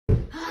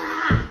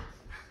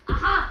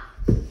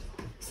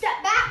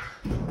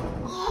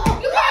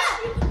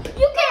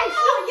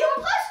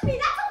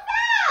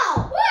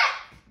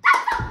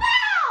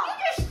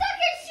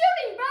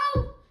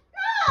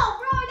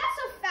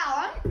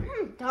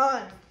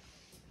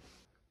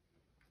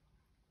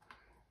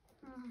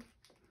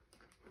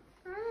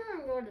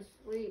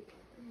sleep.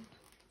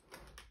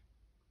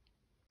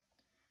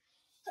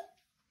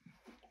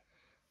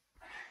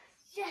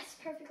 Yes,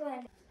 perfect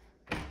landing.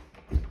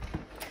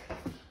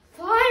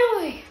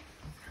 Finally!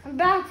 I'm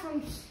back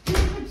from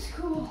stupid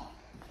school.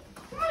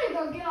 I'm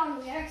gonna go get on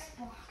the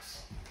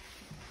Xbox.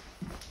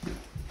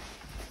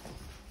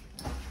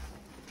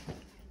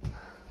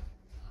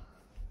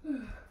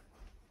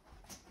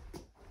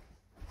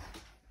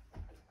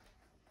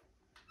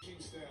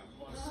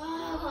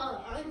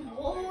 I'm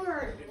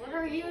bored. What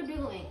are you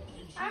doing?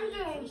 I'm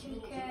doing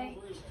 2K.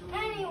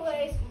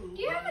 Anyways,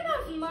 do you have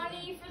enough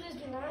money for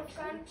this Nerf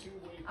gun?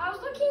 I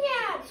was looking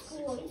at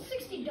school.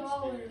 It's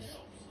 $60.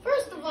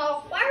 First of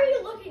all, why are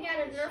you looking at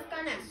a Nerf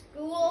gun at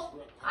school?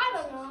 I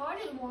don't know. I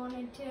just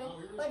wanted to.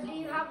 But do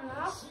you have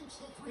enough?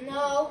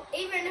 No,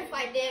 even if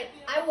I did,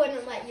 I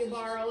wouldn't let you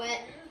borrow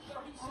it.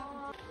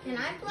 Can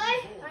I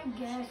play? I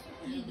guess.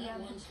 You could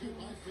have to too.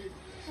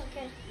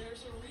 Okay.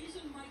 There's a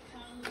reason Mike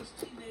Conley's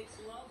teammates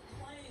love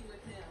playing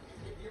with him.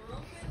 If you're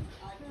open,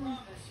 I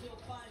promise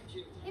he'll find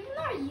you. Even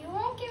though you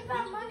won't give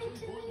that money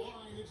to me,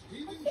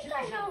 I think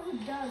I know who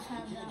does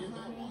have that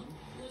money.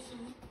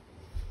 Listen,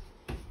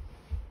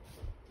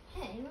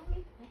 Hey, let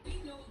me play.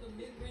 we know the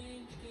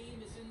mid-range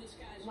game is in this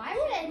guy's. Why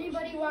would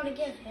anybody want to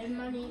give him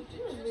money?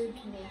 He was rude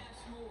to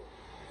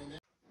me.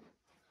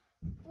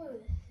 Whoa,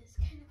 this is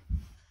kind of...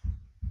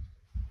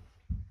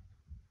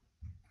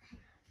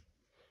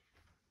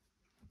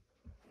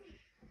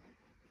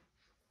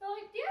 So,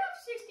 like, do you have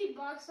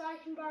 $60 I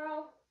can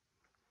borrow?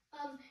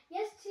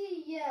 Yes,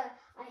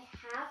 I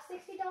have $60,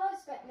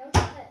 but note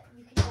that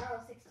you can borrow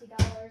 $60.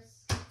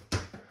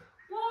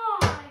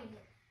 Why?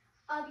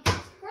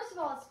 Because first of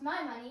all, it's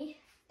my money.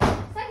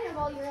 Second of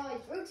all, you're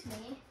always rude to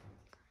me.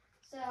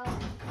 So,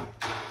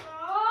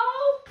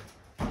 Oh!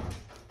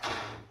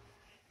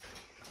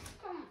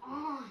 Come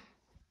on.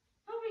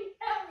 Nobody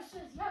ever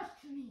says yes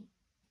to me.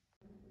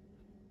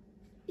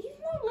 Even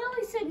though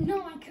Lily said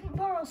no, I couldn't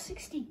borrow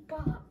 $60.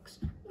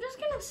 I'm just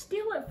gonna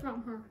steal it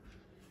from her.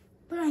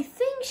 But I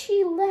think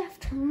she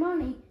left her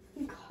money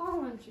in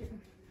college.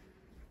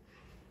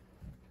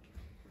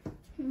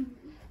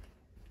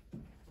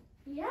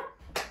 Yep.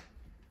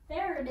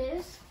 There it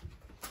is.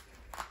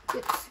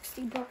 Get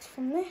 $60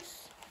 from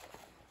this.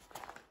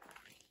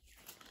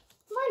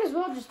 Might as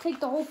well just take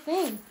the whole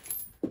thing.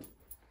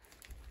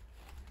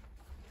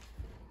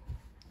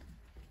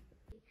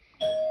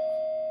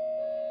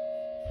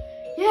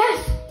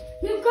 Yes!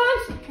 New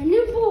guns and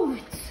new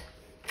bullets.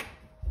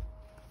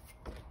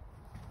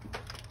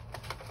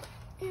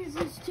 Here's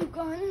these 2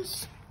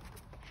 guns.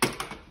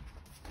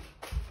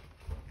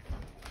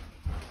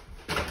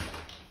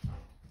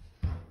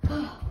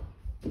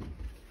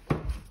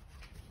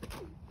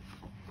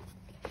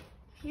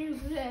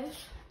 Here's this.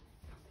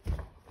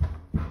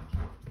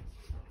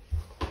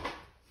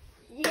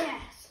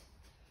 Yes.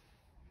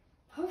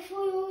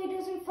 Hopefully Lily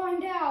doesn't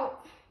find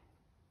out.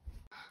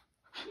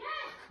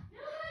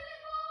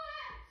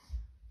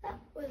 that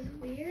was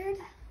weird.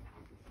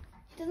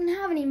 He doesn't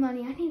have any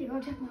money. I need to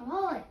go check my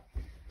wallet.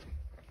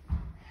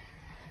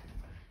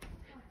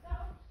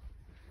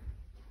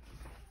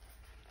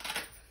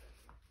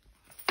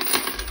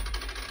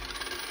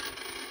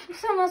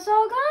 It's almost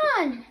all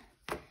gone.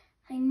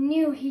 I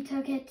knew he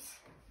took it.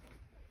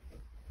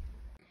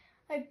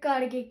 I've got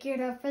to get geared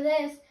up for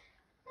this.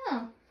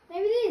 Oh,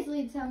 maybe these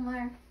lead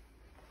somewhere.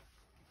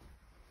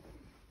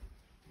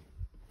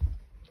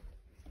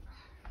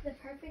 The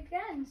perfect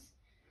guns.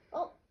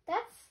 Oh,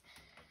 that's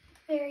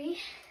very,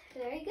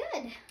 very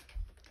good.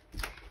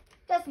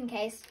 Just in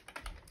case.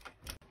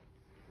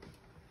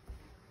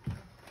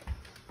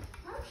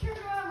 I'm sure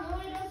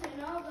Lily doesn't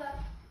know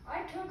that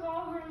I took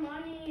all her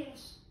money and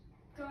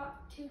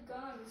got 2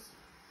 guns.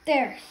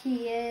 There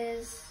he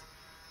is.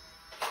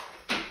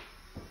 I'm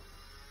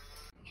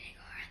gonna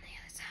go around the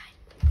other side.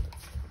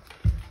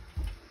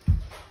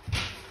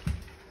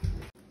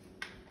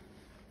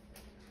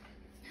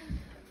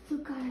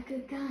 Luke got a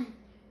good gun.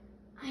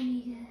 I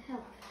need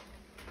help.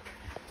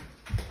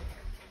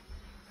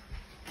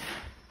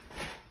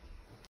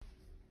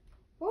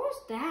 What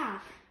was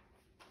that?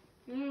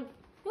 Who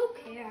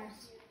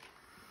cares?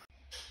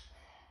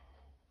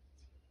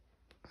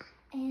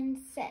 And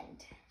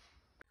send.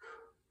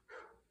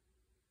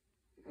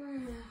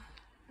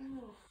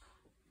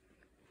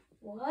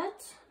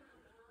 What?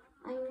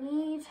 I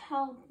need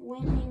help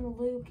winning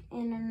Luke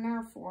in a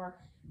Nerf war.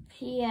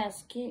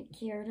 P.S. Get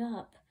geared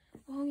up.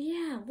 Oh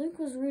yeah, Luke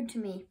was rude to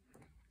me.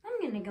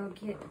 I'm gonna go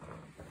get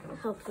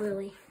help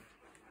Lily.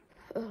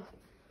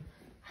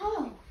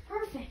 Oh,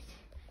 perfect.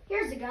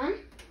 Here's a gun.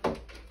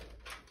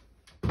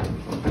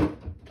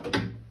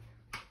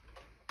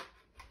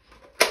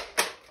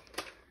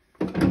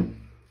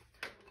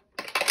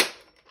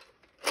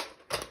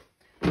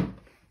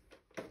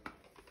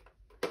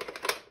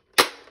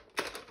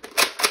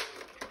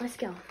 Let's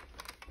go.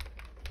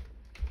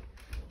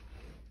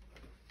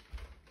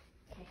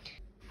 Okay.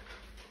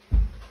 Go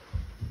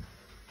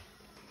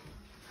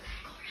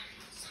around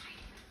the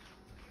outside.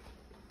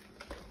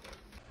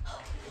 Oh,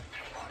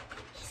 there you are.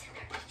 He's in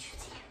there. Did you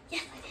see him?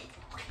 Yes, I did.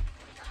 Okay,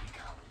 we gotta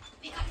go.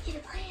 We gotta get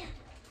him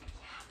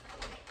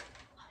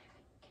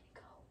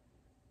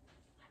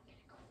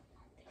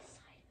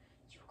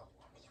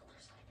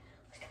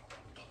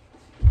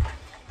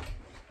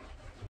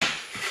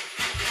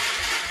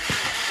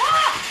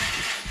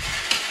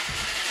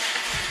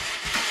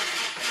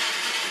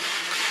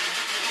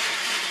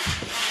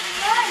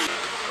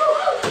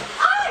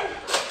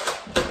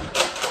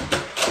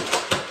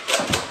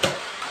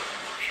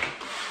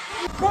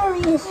There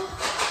he is.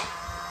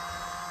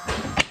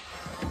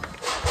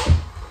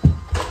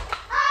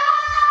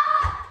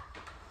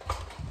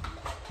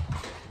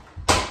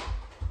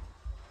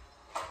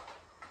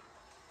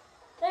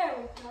 There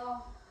we go.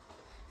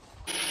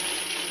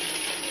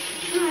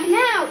 Alright,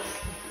 now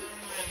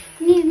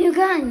Need a new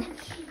gun.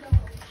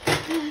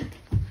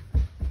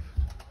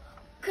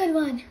 Good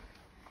one.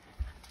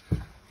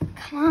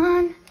 Come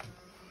on.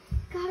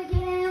 Gotta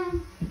get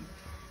him.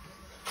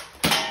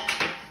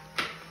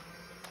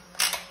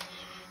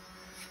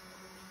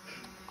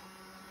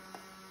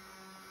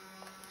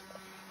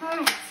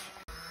 Alright.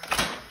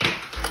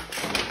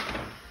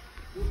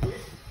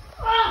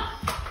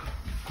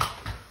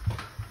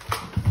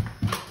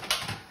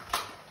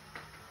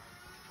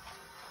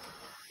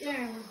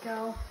 there we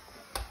go.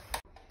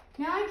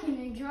 Now I can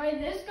enjoy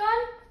this gun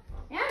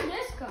and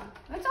this gun.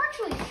 Let's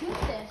actually shoot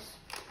this.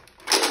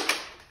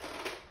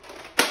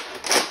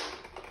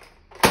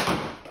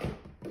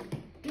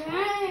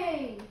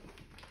 Dang!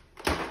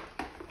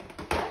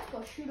 Let's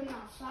go shoot him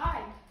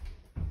outside.